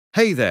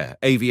Hey there,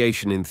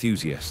 aviation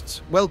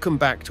enthusiasts. Welcome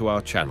back to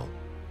our channel.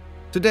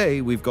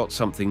 Today, we've got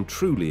something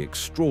truly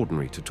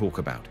extraordinary to talk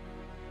about.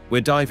 We're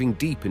diving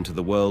deep into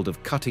the world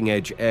of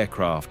cutting-edge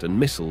aircraft and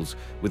missiles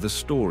with a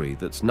story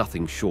that's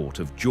nothing short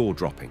of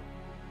jaw-dropping.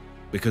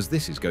 Because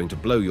this is going to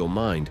blow your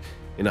mind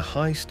in a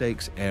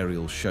high-stakes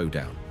aerial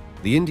showdown.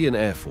 The Indian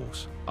Air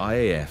Force,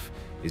 IAF,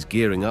 is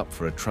gearing up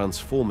for a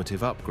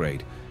transformative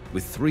upgrade,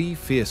 with three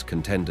fierce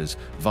contenders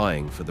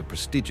vying for the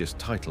prestigious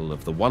title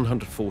of the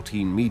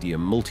 114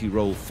 Medium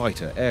Multi-Role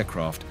Fighter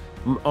Aircraft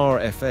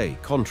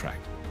MRFA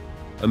contract.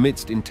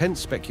 Amidst intense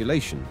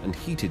speculation and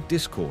heated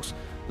discourse,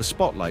 the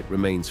spotlight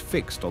remains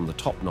fixed on the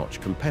top-notch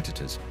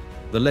competitors,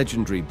 the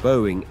legendary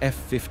Boeing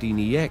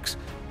F-15EX,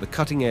 the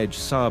cutting-edge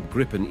Saab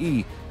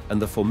Gripen-E, and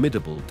the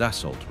formidable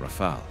Dassault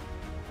Rafale.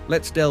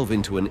 Let's delve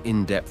into an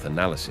in-depth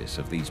analysis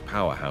of these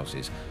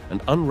powerhouses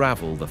and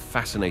unravel the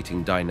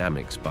fascinating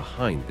dynamics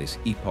behind this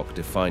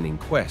epoch-defining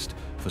quest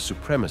for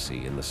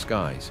supremacy in the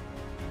skies.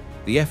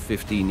 The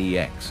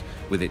F-15EX,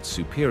 with its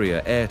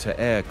superior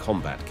air-to-air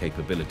combat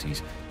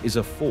capabilities, is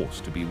a force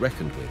to be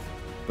reckoned with,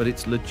 but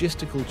its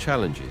logistical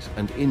challenges,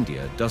 and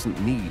India doesn't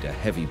need a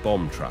heavy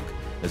bomb truck,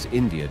 as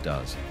India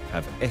does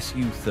have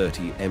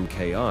Su-30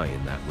 MKI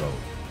in that role.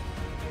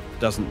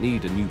 Doesn't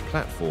need a new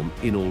platform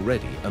in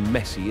already a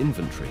messy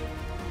inventory.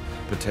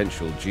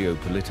 Potential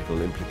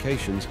geopolitical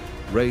implications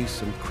raise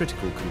some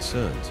critical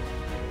concerns.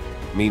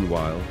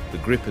 Meanwhile, the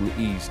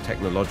Gripen-E's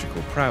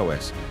technological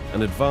prowess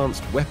and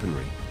advanced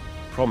weaponry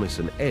promise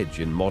an edge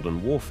in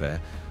modern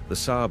warfare. The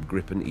Saab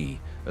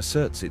Gripen-E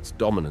asserts its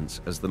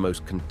dominance as the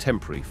most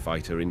contemporary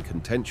fighter in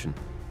contention,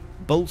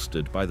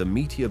 bolstered by the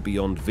Meteor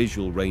Beyond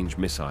Visual Range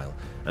missile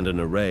and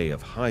an array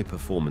of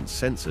high-performance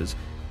sensors,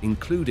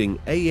 including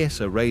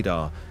AESA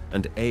radar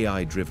and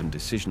AI-driven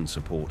decision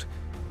support,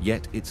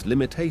 yet its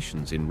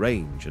limitations in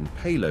range and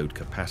payload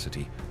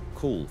capacity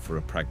call for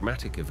a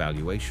pragmatic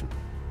evaluation,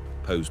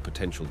 pose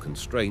potential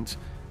constraints,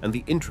 and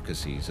the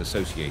intricacies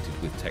associated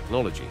with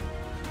technology,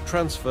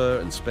 transfer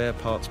and spare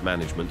parts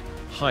management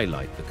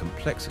highlight the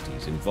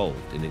complexities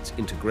involved in its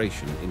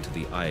integration into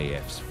the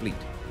IAF's fleet.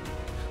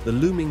 The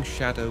looming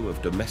shadow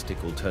of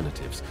domestic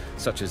alternatives,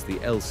 such as the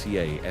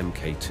LCA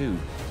Mk2,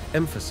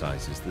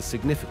 emphasizes the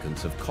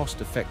significance of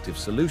cost-effective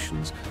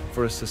solutions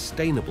for a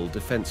sustainable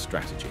defense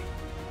strategy.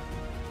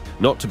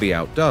 Not to be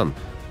outdone,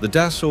 the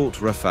Dassault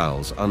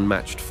Rafale's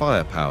unmatched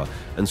firepower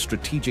and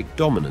strategic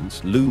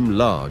dominance loom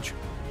large,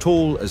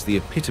 tall as the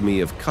epitome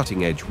of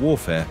cutting-edge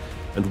warfare,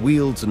 and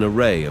wields an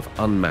array of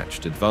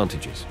unmatched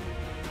advantages.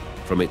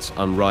 From its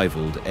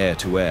unrivaled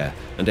air-to-air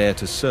and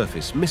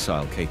air-to-surface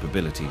missile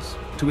capabilities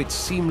to its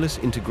seamless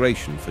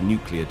integration for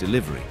nuclear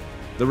delivery,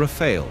 the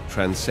Rafale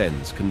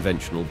transcends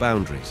conventional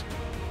boundaries.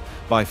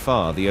 By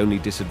far, the only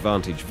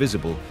disadvantage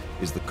visible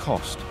is the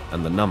cost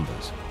and the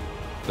numbers.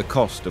 The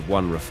cost of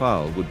one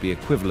Rafale would be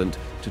equivalent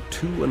to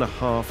 2.5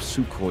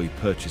 Sukhoi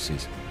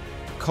purchases.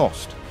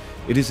 Cost: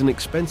 it is an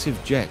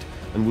expensive jet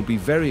and would be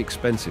very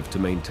expensive to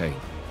maintain.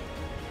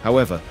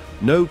 However,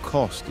 no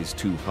cost is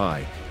too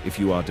high if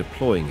you are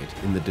deploying it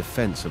in the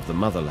defense of the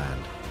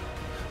motherland.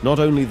 Not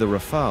only the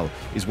Rafale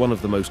is one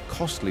of the most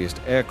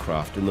costliest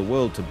aircraft in the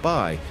world to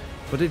buy,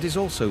 but it is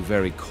also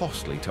very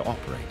costly to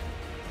operate.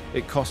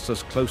 It costs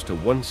us close to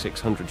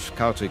 1,600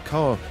 Scout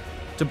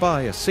to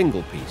buy a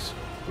single piece.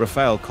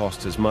 Rafale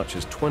costs as much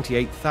as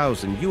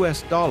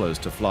 $28,000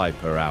 to fly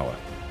per hour.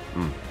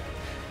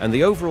 And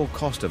the overall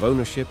cost of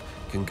ownership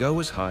can go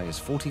as high as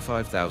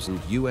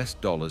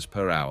 $45,000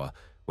 per hour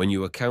when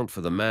you account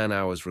for the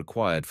man-hours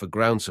required for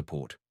ground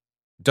support.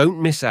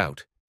 Don't miss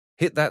out.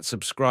 Hit that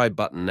subscribe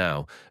button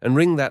now and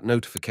ring that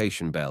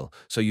notification bell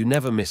so you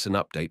never miss an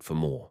update for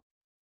more.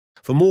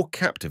 For more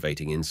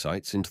captivating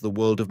insights into the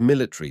world of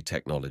military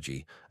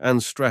technology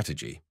and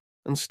strategy,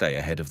 and stay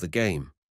ahead of the game.